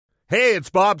Hey, it's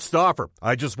Bob Stauffer.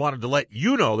 I just wanted to let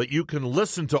you know that you can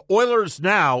listen to Oilers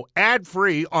Now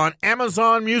ad-free on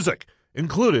Amazon Music,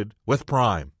 included with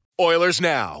Prime. Oilers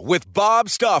Now with Bob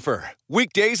Stauffer.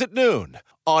 Weekdays at noon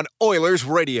on Oilers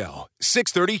Radio,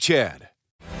 630 CHED.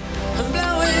 I'm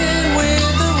blowing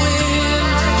with the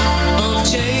wind of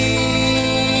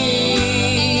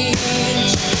change.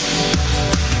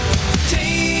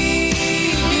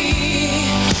 Take me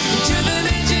to the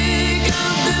magic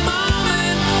of the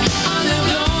moment on a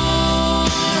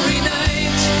glory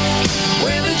night,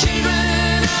 where the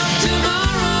children of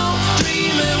tomorrow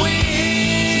dream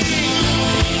away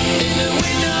in the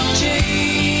wind of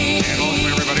change. And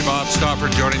welcome everybody, Bob Stauffer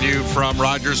joining you from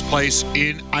Rogers Place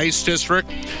in Ice District.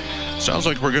 Sounds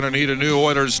like we're going to need a new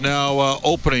Oilers Now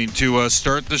opening to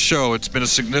start the show. It's been a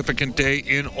significant day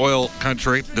in oil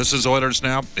country. This is Oilers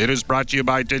Now. It is brought to you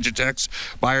by Digitex.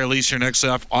 Buy or lease your next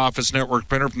office network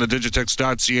printer from the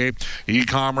Digitex.ca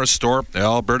e-commerce store.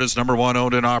 Alberta's #1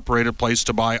 owned and operated place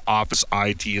to buy office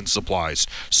IT and supplies.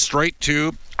 Straight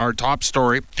to our top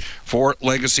story for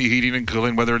Legacy Heating and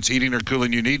Cooling. Whether it's heating or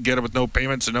cooling you need, get it with no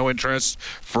payments and no interest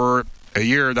for a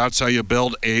year. That's how you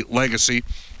build a legacy.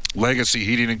 Legacy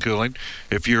Heating and Cooling.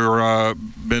 If you've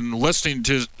been listening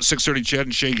to 630 CHED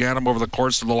and Shay Ganem over the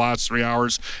course of the last 3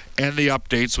 hours and the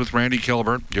updates with Randy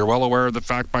Kilburn, you're well aware of the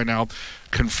fact by now,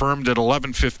 confirmed at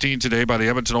 11:15 today by the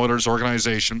Edmonton Oilers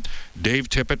organization, Dave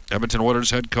Tippett, Edmonton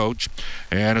Oilers head coach,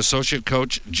 and associate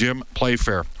coach Jim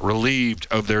Playfair, relieved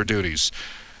of their duties.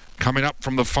 Coming up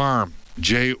from the farm,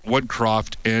 Jay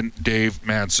Woodcroft and Dave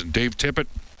Manson. Dave Tippett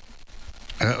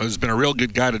has been a real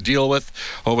good guy to deal with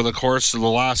over the course of the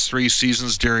last 3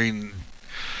 seasons during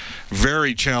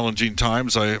very challenging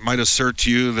times. I might assert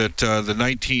to you that the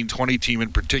 19-20 team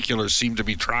in particular seemed to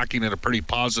be tracking in a pretty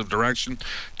positive direction.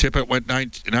 Tippett went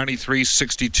 93,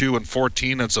 62, and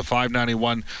 14. That's a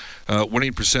 .591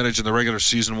 winning percentage in the regular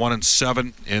season,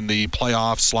 1-7 in the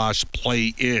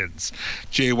playoff/play-ins.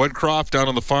 Jay Woodcroft down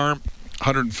on the farm,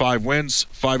 105 wins,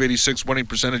 .586 winning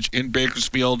percentage in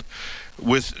Bakersfield,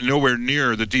 with nowhere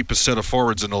near the deepest set of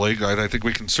forwards in the league. I think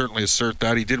we can certainly assert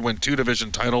that. He did win 2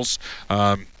 division titles,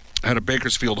 had a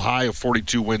Bakersfield high of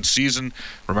 42-win season.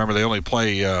 Remember, they only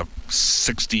play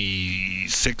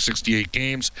 66, 68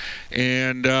 games.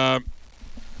 And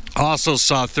also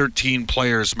saw 13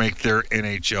 players make their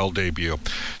NHL debut.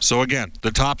 So again, the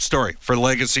top story for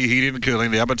Legacy Heating and Cooling,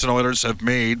 the Edmonton Oilers have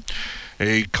made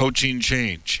a coaching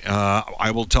change. I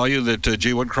will tell you that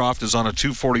Jay Woodcroft is on a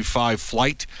 2:45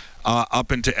 flight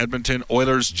up into Edmonton.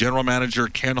 Oilers general manager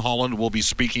Ken Holland will be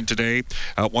speaking today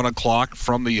at 1 o'clock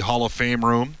from the Hall of Fame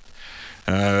room.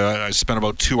 I spent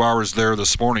about 2 hours there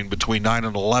this morning between 9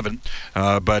 and 11.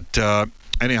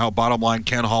 Anyhow, bottom line,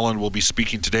 Ken Holland will be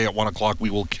speaking today at 1 o'clock.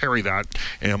 We will carry that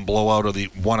and blow out of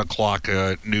the 1 o'clock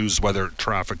news weather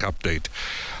traffic update.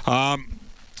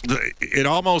 It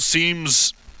almost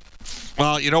seems...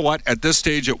 Well, you know what? At this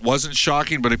stage, it wasn't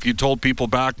shocking, but if you told people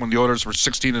back when the Oilers were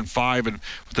 16-5 and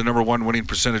with the #1 winning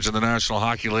percentage in the National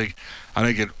Hockey League, I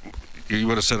think you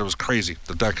would have said it was crazy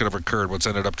that could have occurred, what's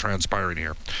ended up transpiring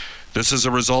here. This is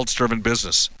a results-driven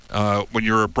business. When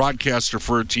you're a broadcaster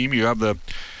for a team, you have the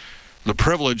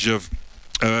privilege of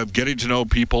getting to know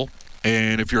people,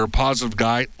 and if you're a positive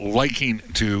guy, liking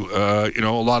to, a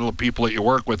lot of the people that you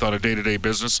work with on a day-to-day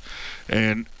business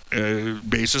and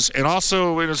basis, and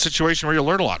also in a situation where you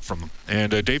learn a lot from them.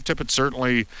 And Dave Tippett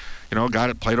certainly, a guy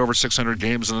that played over 600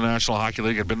 games in the National Hockey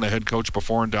League, had been the head coach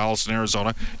before in Dallas and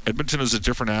Arizona. Edmonton is a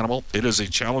different animal. It is a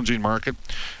challenging market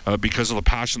because of the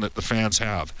passion that the fans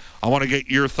have. I want to get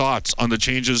your thoughts on the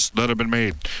changes that have been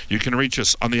made. You can reach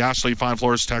us on the Ashley Fine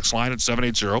Floors text line at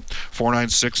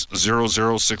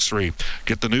 780-496-0063.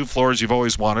 Get the new floors you've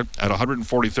always wanted at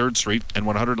 143rd Street and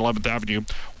 111th Avenue,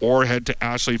 or head to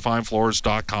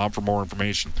ashleyfinefloors.com for more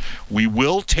information. We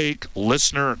will take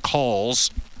listener calls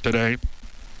today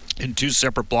in 2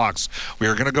 separate blocks. We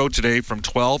are going to go today from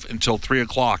 12 until 3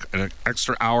 o'clock, an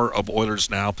extra hour of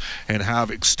Oilers Now, and have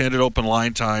extended open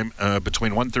line time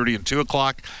between 1:30 and 2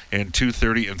 o'clock and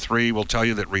 2:30 and 3. We'll tell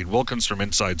you that Reed Wilkins from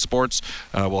Inside Sports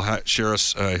will share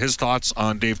us his thoughts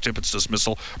on Dave Tippett's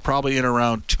dismissal, probably in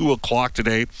around 2 o'clock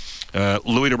today.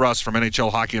 Louis DeBrusk from NHL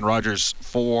Hockey and Rogers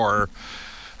for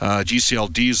GCL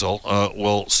Diesel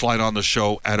will slide on the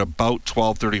show at about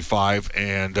 12:35,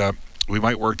 and we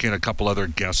might work in a couple other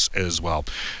guests as well.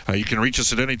 You can reach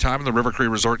us at any time in the River Cree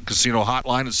Resort and Casino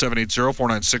hotline at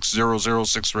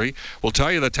 780-496-0063. We'll tell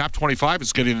you that Tap 25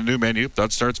 is getting a new menu.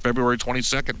 That starts February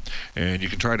 22nd, and you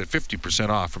can try it at 50%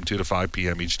 off from 2 to 5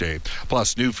 p.m. each day.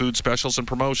 Plus, new food specials and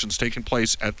promotions taking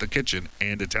place at the Kitchen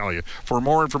and Italia. For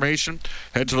more information,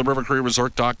 head to the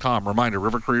rivercreeresort.com. Reminder,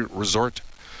 River Cree Resort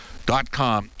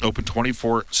 .com, open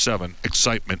 24/7.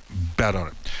 Excitement, bet on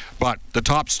it. But the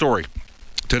top story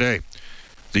today,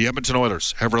 the Edmonton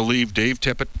Oilers have relieved Dave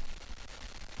Tippett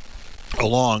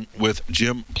along with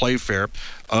Jim Playfair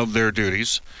of their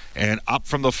duties, and up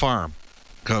from the farm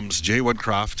comes Jay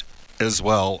Woodcroft as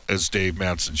well as Dave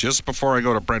Manson. Just before I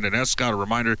go to Brendan Escott, a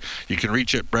reminder, you can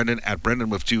reach it, Brendan, at Brendan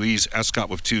with 2 E's, Escott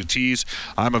with 2 T's.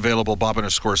 I'm available,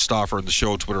 Bob_Stauffer, and the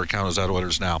show Twitter account is at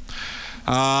Oilers Now.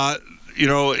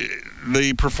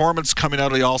 The performance coming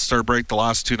out of the All-Star break the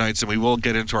last 2 nights, and we will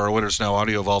get into our Oilers Now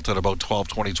audio vault at about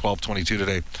 12:20, 12:22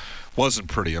 today, wasn't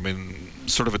pretty. I mean,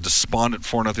 sort of a despondent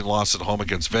 4-0 loss at home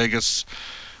against Vegas.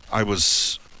 I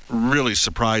was really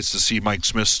surprised to see Mike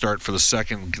Smith start for the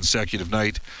second consecutive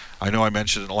night. I know I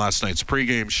mentioned in last night's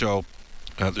pregame show,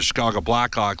 the Chicago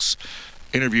Blackhawks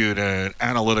interviewed an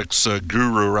analytics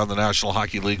guru around the National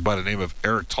Hockey League by the name of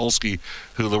Eric Tulsky,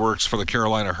 who works for the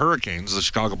Carolina Hurricanes. The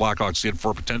Chicago Blackhawks did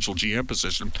for a potential GM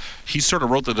position. He sort of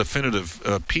wrote the definitive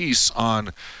piece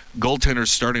on goaltenders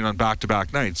starting on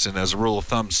back-to-back nights, and as a rule of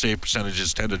thumb, save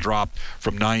percentages tend to drop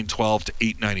from .912 to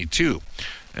 .892.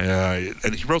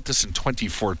 And he wrote this in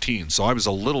 2014, so I was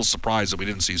a little surprised that we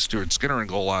didn't see Stuart Skinner in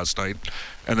goal last night,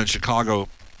 and then Chicago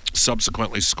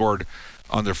subsequently scored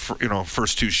on their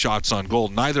first 2 shots on goal,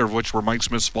 neither of which were Mike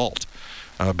Smith's fault.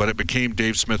 But it became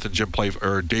Dave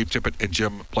Tippett and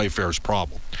Jim Playfair's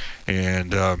problem.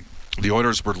 And the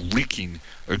Oilers were leaking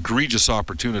egregious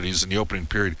opportunities in the opening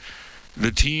period.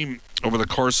 The team, over the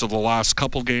course of the last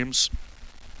couple games,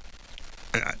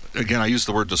 again, I use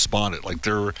the word despondent. Like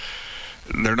they're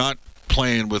not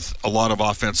playing with a lot of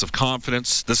offensive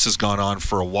confidence. This has gone on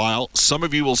for a while. Some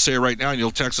of you will say right now, and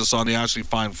you'll text us on the Ashley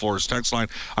Fine Floors text line,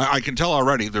 I can tell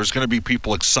already there's going to be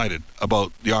people excited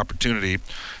about the opportunity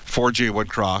for Jay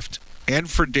Woodcroft and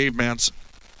for Dave Manson.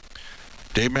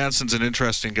 Dave Manson's an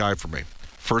interesting guy for me.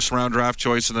 First-round draft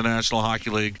choice in the National Hockey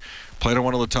League, played on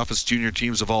one of the toughest junior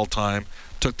teams of all time,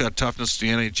 took that toughness to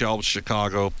the NHL with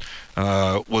Chicago,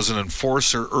 was an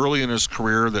enforcer early in his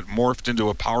career that morphed into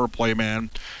a power play man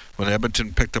when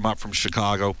Edmonton picked him up from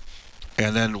Chicago,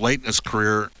 and then late in his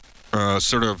career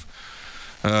reinvented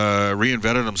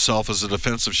himself as a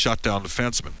defensive shutdown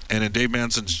defenseman. And in Dave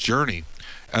Manson's journey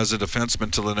as a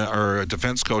defenseman or a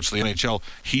defense coach to the NHL,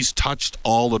 he's touched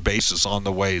all the bases on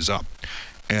the ways up.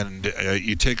 And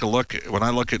you take a look, when I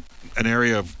look at an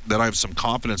area that I have some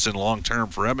confidence in long-term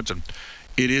for Edmonton,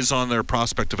 it is on their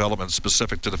prospect development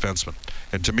specific to defensemen.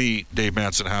 And to me, Dave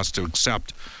Manson has to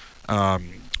accept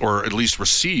or at least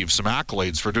receive some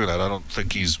accolades for doing that. I don't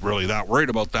think he's really that worried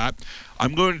about that.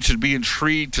 I'm going to be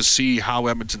intrigued to see how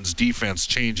Edmonton's defense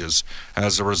changes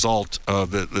as a result of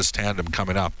this tandem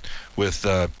coming up with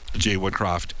Jay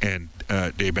Woodcroft and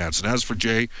Dave Manson. As for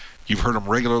Jay, you've heard him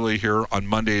regularly here on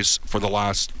Mondays for the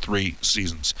last 3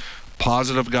 seasons.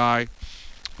 Positive guy.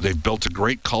 They've built a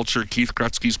great culture. Keith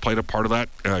Gretzky's played a part of that.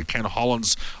 Ken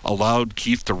Holland's allowed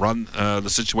Keith to run the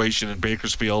situation in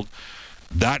Bakersfield.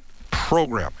 That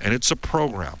program, and it's a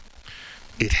program,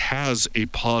 it has a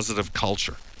positive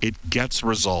culture. It gets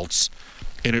results,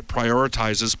 and it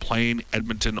prioritizes playing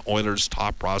Edmonton Oilers'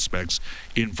 top prospects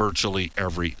in virtually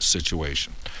every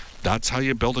situation. That's how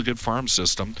you build a good farm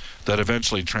system that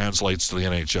eventually translates to the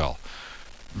NHL.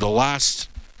 The last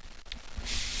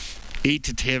 8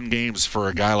 to 10 games for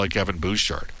a guy like Evan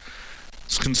Bouchard,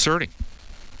 it's concerning.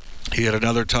 He had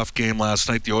another tough game last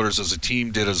night. The Oilers as a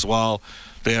team did as well.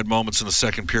 They had moments in the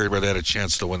second period where they had a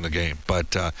chance to win the game. But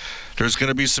there's going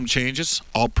to be some changes.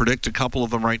 I'll predict a couple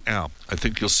of them right now. I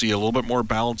think you'll see a little bit more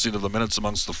balancing of the minutes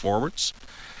amongst the forwards.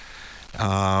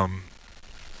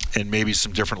 And maybe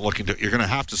some different looking. You're going to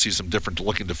have to see some different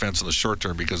looking defense in the short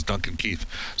term because Duncan Keith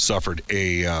suffered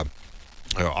a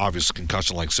obvious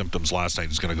concussion-like symptoms last night.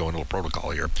 He's going to go into a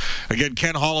protocol here. Again,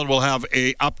 Ken Holland will have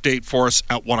a update for us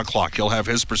at 1 o'clock. He'll have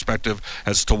his perspective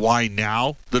as to why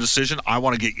now the decision. I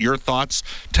want to get your thoughts.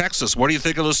 Text us. What do you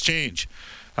think of this change?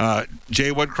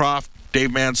 Jay Woodcroft,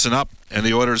 Dave Manson up, and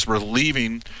the Oilers were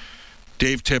leaving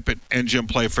Dave Tippett and Jim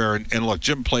Playfair. And look,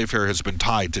 Jim Playfair has been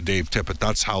tied to Dave Tippett.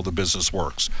 That's how the business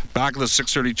works. Back in the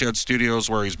 630 CHED studios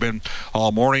where he's been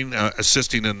all morning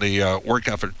assisting in the work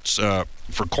efforts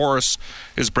for Chorus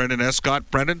is Brendan Escott.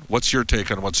 Brendan, what's your take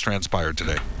on what's transpired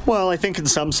today? Well, I think in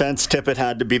some sense Tippett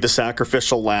had to be the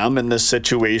sacrificial lamb in this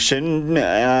situation.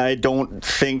 I don't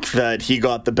think that he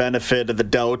got the benefit of the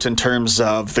doubt in terms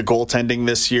of the goaltending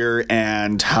this year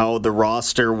and how the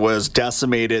roster was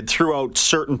decimated throughout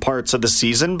certain parts of the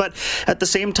season. But at the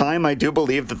same time, I do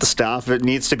believe that the staff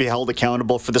needs to be held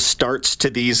accountable for the starts to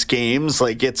these games.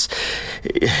 Like it's,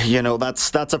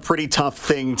 that's a pretty tough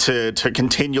thing to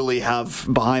continually have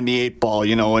of behind the 8 ball,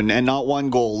 and not 1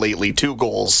 goal lately, 2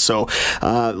 goals. So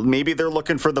maybe they're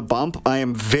looking for the bump. I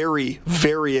am very,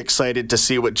 very excited to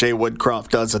see what Jay Woodcroft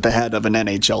does at the head of an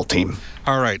NHL team.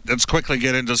 All right, let's quickly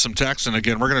get into some text. And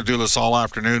again, we're going to do this all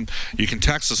afternoon. You can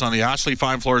text us on the Ashley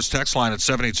Fine Floors text line at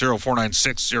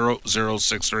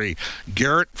 780-496-0063.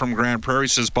 Garrett from Grand Prairie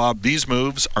says, Bob, these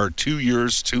moves are 2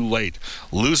 years too late.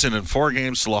 Losing in 4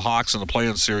 games to the Hawks in the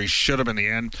play-in series should have been the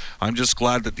end. I'm just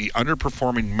glad that the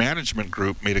underperforming management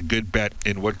group made a good bet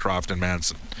in Woodcroft and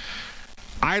Manson.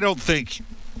 I don't think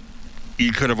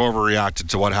you could have overreacted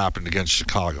to what happened against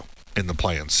Chicago in the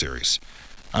play-in series.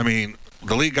 I mean,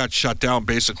 the league got shut down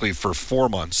basically for 4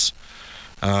 months.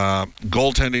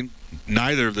 Goaltending,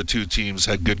 neither of the two teams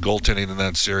had good goaltending in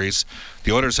that series.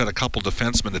 The Oilers had a couple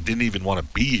defensemen that didn't even want to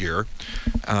be here.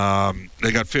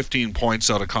 They got 15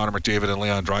 points out of Connor McDavid and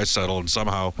Leon Draisaitl, and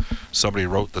somehow somebody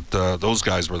wrote that those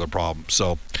guys were the problem.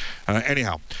 So,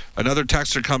 anyhow, another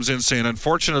texter comes in saying,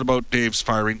 unfortunate about Dave's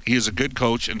firing. He is a good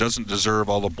coach and doesn't deserve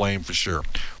all the blame for sure.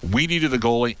 We needed a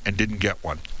goalie and didn't get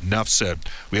one. Enough said.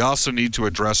 We also need to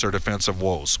address our defensive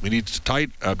woes. We need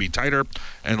to be tighter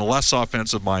and less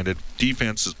offensive-minded.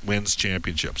 Defense wins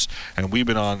championships. And we've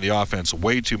been on the offense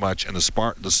way too much, and the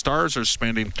Stars are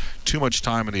spending too much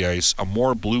time on the ice. A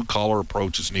more blue-collar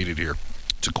approach is needed here.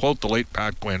 To quote the late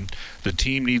Pat Quinn, the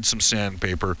team needs some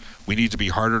sandpaper. We need to be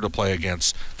harder to play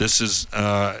against. This is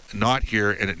not here,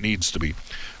 and it needs to be.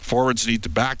 Forwards need to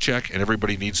back check, and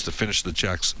everybody needs to finish the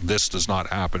checks. This does not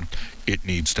happen. It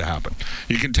needs to happen.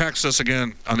 You can text us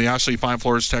again on the Ashley Fine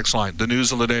Floors text line. The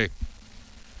news of the day.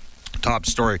 Top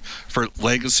story for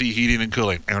Legacy Heating and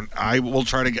Cooling. And I will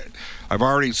try to get... I've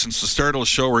already, since the start of the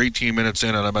show, we're 18 minutes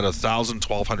in, and I'm at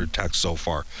 1,1200 texts so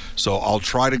far. So I'll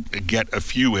try to get a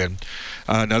few in.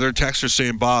 Another texter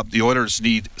saying, Bob, the Oilers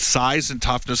need size and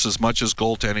toughness as much as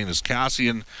goaltending. As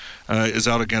Cassian is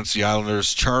out against the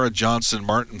Islanders, Chara, Johnson,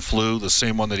 Martin flew, the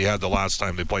same one that he had the last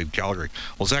time they played Calgary.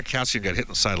 Well, Zach Cassian got hit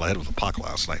in the side of the head with a puck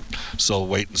last night. So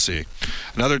wait and see.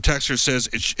 Another texter says,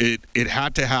 it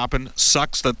had to happen.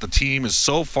 Sucks that the team is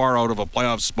so far out of a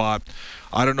playoff spot.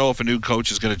 I don't know if a new coach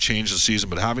is going to change the season,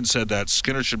 but having said that,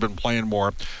 Skinner should have been playing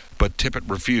more, but Tippett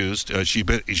refused.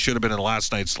 He should have been in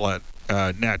last night's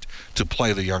net to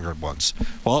play the younger ones.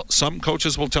 Well, some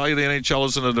coaches will tell you the NHL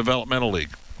isn't a developmental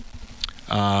league.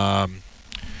 But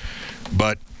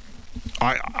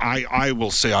I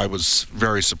will say I was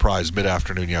very surprised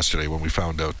mid-afternoon yesterday when we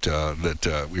found out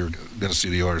that we were going to see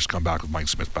the Oilers come back with Mike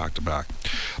Smith back-to-back.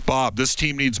 Bob, this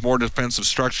team needs more defensive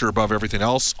structure above everything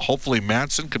else. Hopefully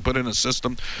Manson can put in a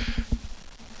system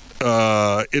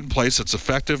in place that's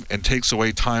effective and takes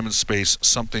away time and space,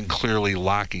 something clearly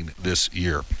lacking this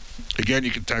year. Again,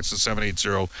 you can text us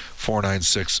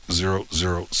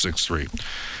 780-496-0063.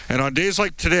 And on days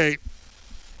like today,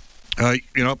 you're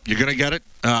going to get it.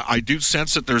 I do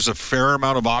sense that there's a fair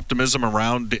amount of optimism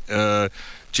around Jay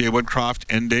Woodcroft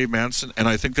and Dave Manson, and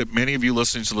I think that many of you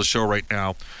listening to the show right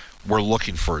now were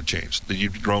looking for a change, that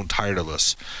you've grown tired of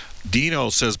this.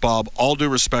 Dino says, Bob, all due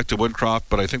respect to Woodcroft,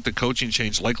 but I think the coaching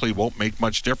change likely won't make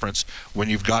much difference when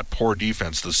you've got poor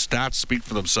defense. The stats speak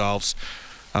for themselves.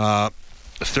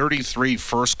 33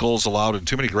 first goals allowed and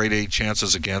too many grade A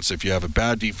chances against. If you have a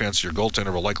bad defense, your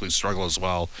goaltender will likely struggle as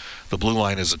well. The blue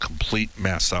line is a complete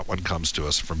mess. That one comes to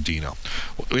us from Dino.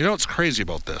 You know what's crazy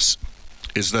about this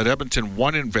is that Edmonton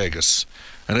won in Vegas,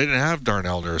 and they didn't have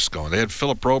Darnell Nurse going. They had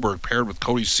Philip Broberg paired with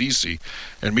Cody Ceci,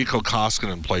 and Mikko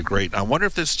Koskinen played great. I wonder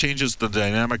if this changes the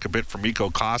dynamic a bit for Mikko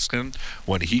Koskinen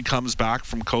when he comes back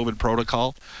from COVID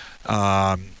protocol.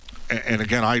 And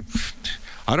again, I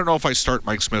don't know if I start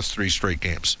Mike Smith 3 straight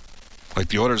games. Like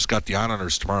the Oilers got the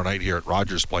Islanders tomorrow night here at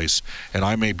Rogers Place, and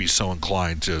I may be so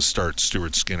inclined to start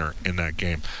Stuart Skinner in that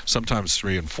game. Sometimes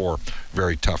 3 and 4,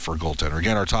 very tough for a goaltender.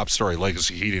 Again, our top story,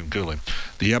 Legacy Heating and Cooling.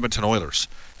 The Edmonton Oilers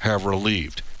have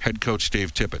relieved head coach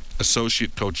Dave Tippett,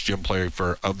 associate coach Jim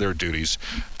Playfair of their duties,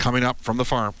 coming up from the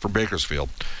farm from Bakersfield.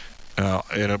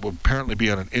 And it will apparently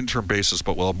be on an interim basis,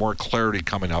 but we'll have more clarity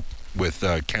coming up with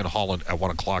Ken Holland at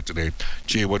 1 o'clock today,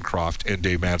 Jay Woodcroft and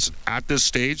Dave Manson. At this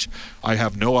stage, I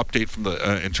have no update from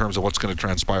the in terms of what's going to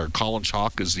transpire. Colin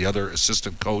Chalk is the other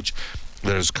assistant coach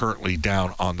that is currently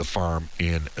down on the farm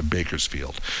in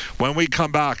Bakersfield. When we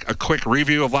come back, a quick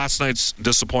review of last night's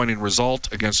disappointing result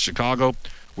against Chicago,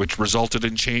 which resulted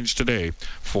in change today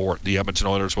for the Edmonton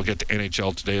Oilers. We'll get to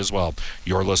NHL today as well.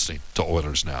 You're listening to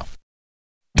Oilers Now.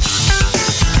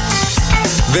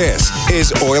 This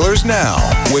is Oilers Now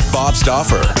with Bob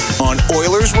Stauffer on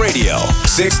Oilers Radio,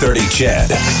 630 CHED.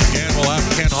 And we'll have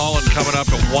Ken Holland coming up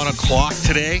at 1 o'clock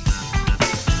today.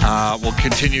 We'll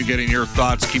continue getting your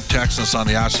thoughts. Keep texting us on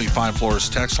the Ashley Fine Floors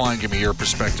text line. Give me your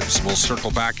perspectives. We'll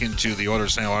circle back into the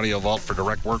Oilers Now Audio Vault for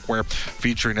direct workwear,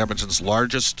 featuring Edmonton's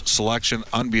largest selection,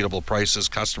 unbeatable prices,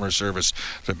 customer service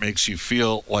that makes you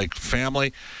feel like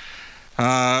family.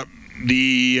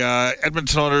 The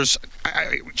Edmonton Oilers,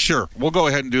 sure, we'll go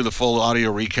ahead and do the full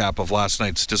audio recap of last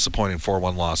night's disappointing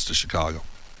 4-1 loss to Chicago.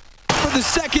 For the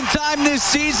second time this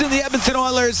season, the Edmonton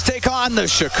Oilers take on the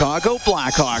Chicago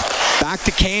Blackhawks. Back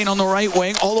to Kane on the right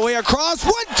wing, all the way across.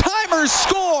 One-timer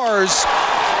scores!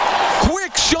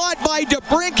 Quick shot by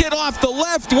DeBrincat off the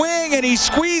left wing, and he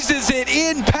squeezes it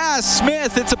in past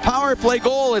Smith. It's a power play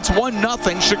goal. It's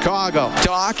 1-0 Chicago.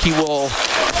 Doc, he will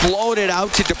float it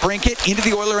out to DeBrincat into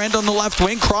the Oiler end on the left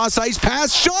wing. Cross ice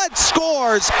pass, shot,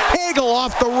 scores. Hagel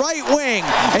off the right wing,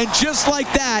 and just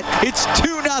like that, it's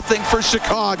 2-0 for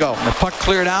Chicago. The puck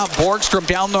cleared out. Borgstrom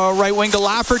down the right wing to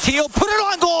Lafferty. He'll put it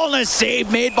on goal, and a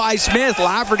save made by Smith.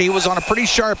 Lafferty was on a pretty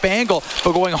sharp angle,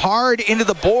 but going hard into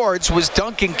the boards was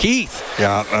Duncan Keith.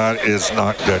 Yeah, that is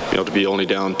not good. To be only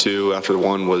down 2 after the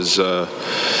 1 was, I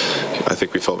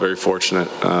think we felt very fortunate.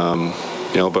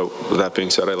 But with that being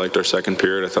said, I liked our second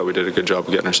period. I thought we did a good job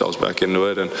of getting ourselves back into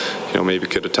it, and maybe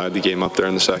could have tied the game up there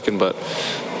in the second, but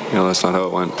that's not how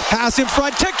it went. Pass in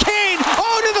front to Kane.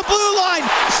 Oh, to the blue line.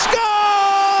 Scores!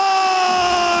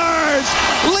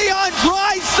 Leon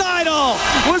Draisaitl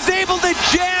was able to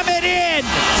jam it in.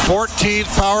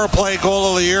 14th power play goal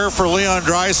of the year for Leon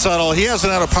Draisaitl. He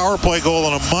hasn't had a power play goal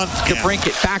in a month.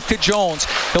 DeBrincat back to Jones.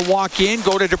 He'll walk in,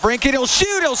 go to DeBrincat. He'll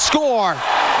shoot. He'll score.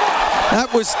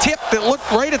 That was tipped. It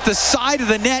looked right at the side of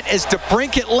the net as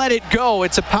DeBrincat let it go.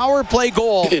 It's a power play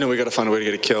goal. We got to find a way to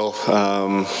get a kill.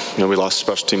 We lost a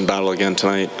special team battle again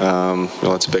tonight.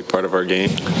 That's a big part of our game.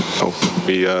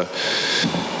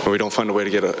 We don't find a way to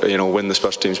get win the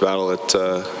special teams battle. It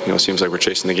seems like we're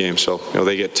chasing the game. So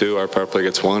they get 2, our power play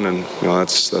gets 1, and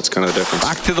that's kind of the difference.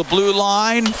 Back to the blue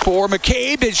line for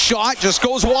McCabe. His shot just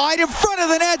goes wide in front of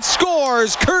the net.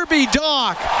 Scores. Kirby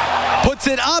Dach puts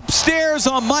it upstairs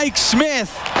on Mike Smith.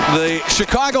 The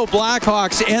Chicago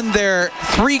Blackhawks end their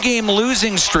 3-game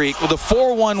losing streak with a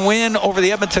 4-1 win over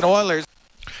the Edmonton Oilers.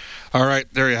 All right,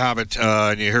 there you have it.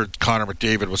 And you heard Connor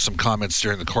McDavid with some comments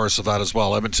during the course of that as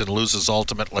well. Edmonton loses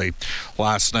ultimately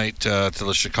last night to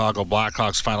the Chicago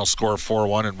Blackhawks. Final score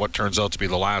 4-1 in what turns out to be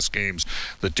the last games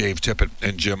that Dave Tippett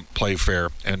and Jim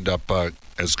Playfair end up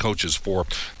as coaches for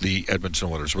the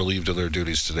Edmonton Oilers, relieved of their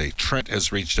duties today. Trent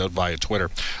has reached out via Twitter.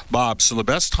 Bob, so the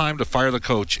best time to fire the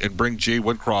coach and bring Jay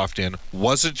Woodcroft in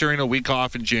wasn't during a week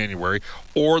off in January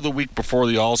or the week before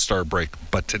the All-Star break,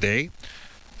 but today?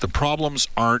 The problems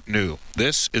aren't new.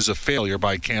 This is a failure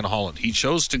by Ken Holland. He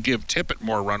chose to give Tippett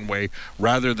more runway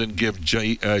rather than give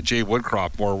Jay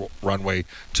Woodcroft more runway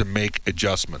to make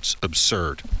adjustments.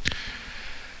 Absurd.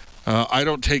 I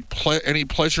don't take any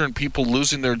pleasure in people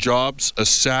losing their jobs. A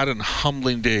sad and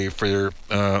humbling day for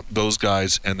those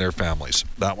guys and their families.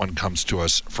 That one comes to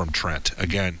us from Trent.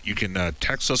 Again, you can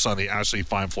text us on the Ashley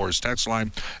Fine Floors text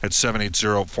line at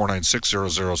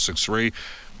 780-496-0063.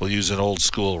 We'll use an old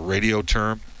school radio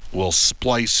term. We'll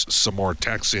splice some more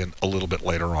texts in a little bit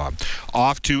later on.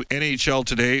 Off to NHL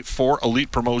today for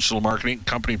Elite Promotional Marketing,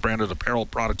 company-branded apparel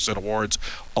products and awards,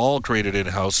 all created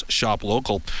in-house. Shop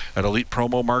local at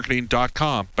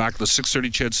elitepromomarketing.com. Back to the 630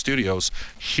 CHED Studios,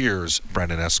 here's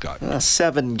Brendan Escott.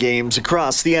 7 games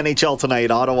across the NHL tonight.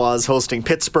 Ottawa is hosting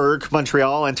Pittsburgh.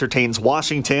 Montreal entertains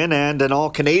Washington, and an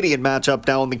all-Canadian matchup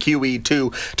down the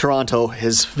QE2. Toronto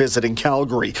is visiting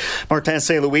Calgary. Martin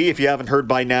St. Louis, if you haven't heard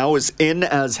by now, is in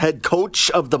as head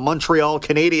coach of the Montreal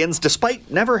Canadiens,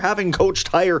 despite never having coached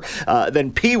higher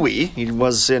than Pee Wee. He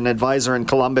was an advisor in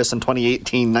Columbus in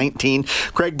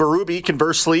 2018-19. Craig Berube,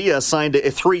 conversely, signed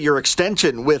a 3-year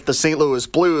extension with the St. Louis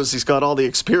Blues. He's got all the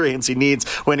experience he needs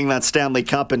winning that Stanley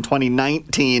Cup in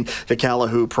 2019, the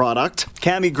Calahoo product.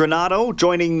 Cami Granato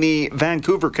joining the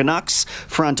Vancouver Canucks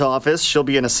front office. She'll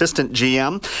be an assistant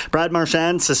GM. Brad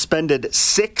Marchand suspended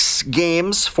 6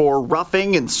 games for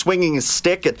roughing and swinging his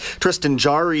stick at Tristan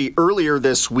Jarry earlier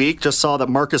this week. Just saw that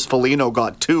Marcus Foligno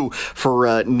got 2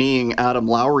 for kneeing Adam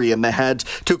Lowry in the head.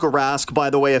 Tuukka Rask, by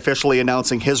the way, officially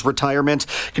announcing his retirement.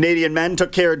 Canadian men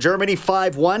took care of Germany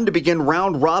 5-1 to begin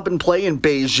round-robin play in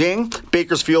Beijing.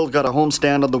 Bakersfield got a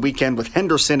homestand on the weekend with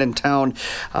Henderson in town.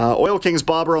 Oil Kings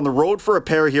Bob are on the road for a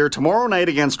pair here tomorrow night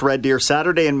against Red Deer,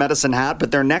 Saturday in Medicine Hat,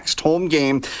 but their next home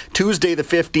game, Tuesday the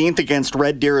 15th against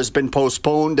Red Deer, has been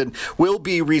postponed and will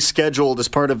be rescheduled as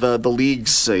part of the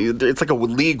league's, it's like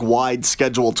a league-wide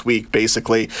schedule tweak,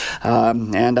 basically.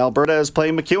 And Alberta is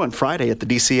playing McEwen Friday at the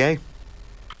DCA.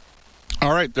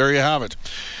 All right, there you have it.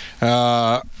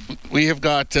 We have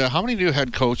got how many new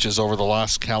head coaches over the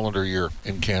last calendar year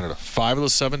in Canada? 5 of the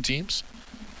 7 teams.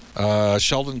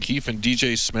 Sheldon Keefe and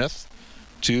DJ Smith,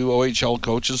 2 OHL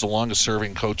coaches, the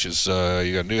longest-serving coaches. You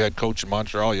got a new head coach in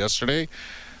Montreal yesterday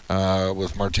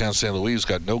with Martin St. Louis, who's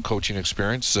got no coaching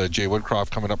experience. Jay Woodcroft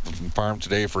coming up from farm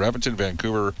today for Edmonton.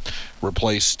 Vancouver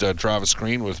replaced Travis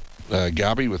Green with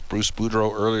Gabby with Bruce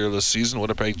Boudreau earlier this season.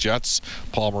 Winnipeg Jets,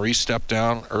 Paul Maurice stepped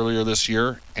down earlier this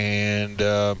year.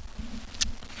 And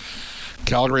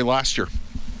Calgary last year,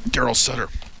 Darryl Sutter.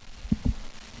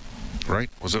 Right?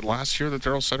 Was it last year that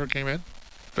Darryl Sutter came in?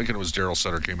 Thinking it was Darryl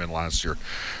Sutter came in last year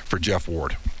for Jeff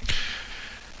Ward.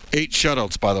 8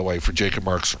 shutouts, by the way, for Jacob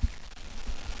Markstrom.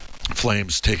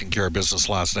 Flames taking care of business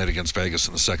last night against Vegas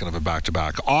in the second of a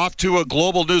back-to-back. Off to a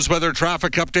global news weather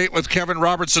traffic update with Kevin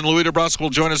Robertson. Louis DeBrusque will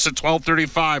join us at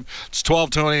 12:35. It's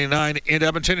 12:29 in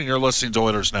Edmonton, and you're listening to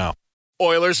Oilers Now.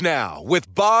 Oilers Now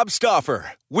with Bob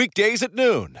Stauffer. Weekdays at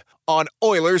noon on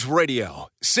Oilers Radio,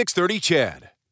 630 CHED.